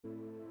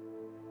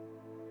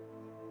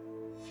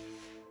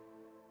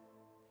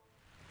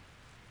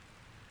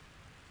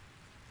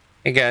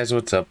Hey guys,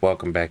 what's up?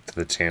 Welcome back to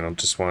the channel.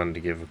 Just wanted to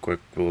give a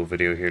quick little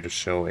video here to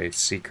show a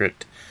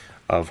secret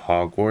of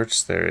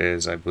Hogwarts. There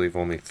is, I believe,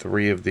 only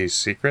 3 of these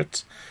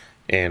secrets,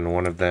 and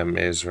one of them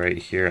is right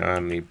here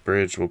on the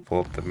bridge. We'll pull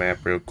up the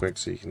map real quick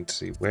so you can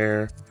see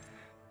where.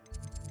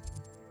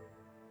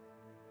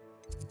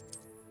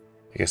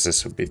 I guess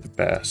this would be the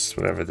best,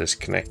 whatever this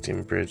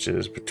connecting bridge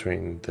is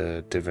between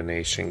the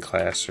divination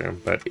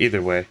classroom, but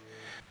either way.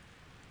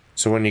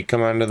 So when you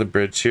come onto the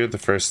bridge here, the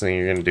first thing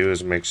you're going to do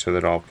is make sure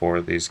that all 4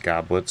 of these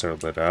goblets are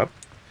lit up.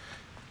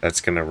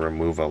 That's going to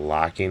remove a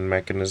locking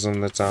mechanism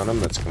that's on them.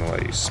 That's going to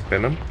let you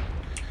spin them.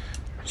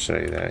 I'll show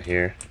you that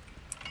here.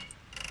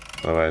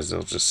 Otherwise,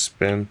 they'll just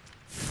spin.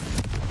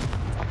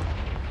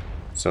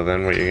 So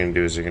then what you're going to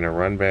do is you're going to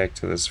run back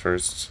to this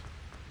first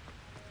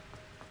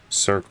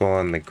circle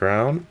on the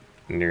ground,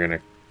 and you're going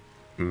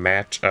to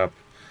match up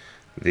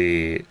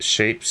the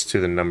shapes to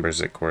the numbers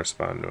that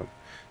correspond to them.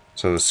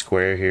 So the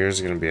square here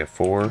is going to be a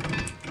 4.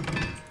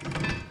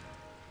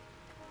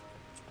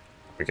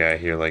 We got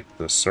here like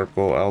the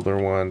circle Elder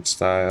Wand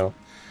style.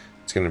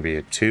 It's going to be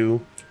a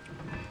 2.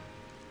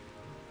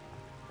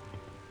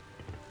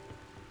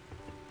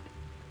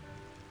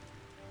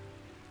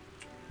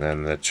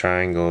 Then the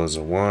triangle is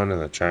a 1,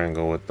 and the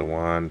triangle with the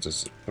wands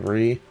is a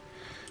 3.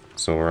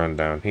 So we'll run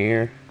down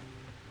here.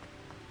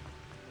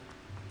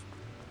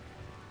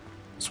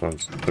 This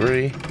one's a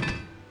 3.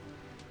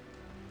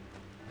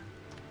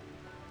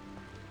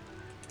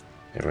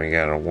 And we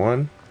got a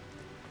 1.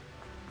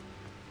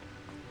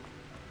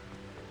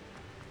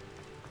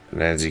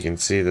 And as you can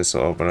see, this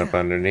will open up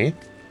underneath.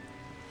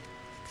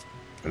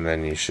 And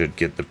then you should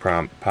get the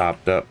prompt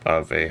popped up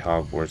of a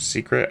Hogwarts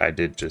secret. I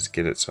did just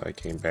get it, so I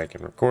came back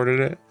and recorded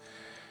it.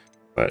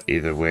 But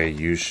either way,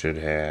 you should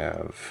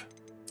have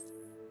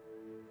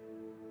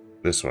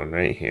this one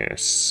right here.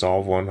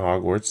 Solve 1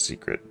 Hogwarts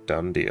secret.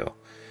 Done deal.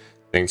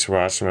 Thanks for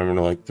watching.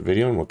 Remember to like the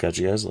video, and we'll catch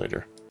you guys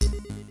later.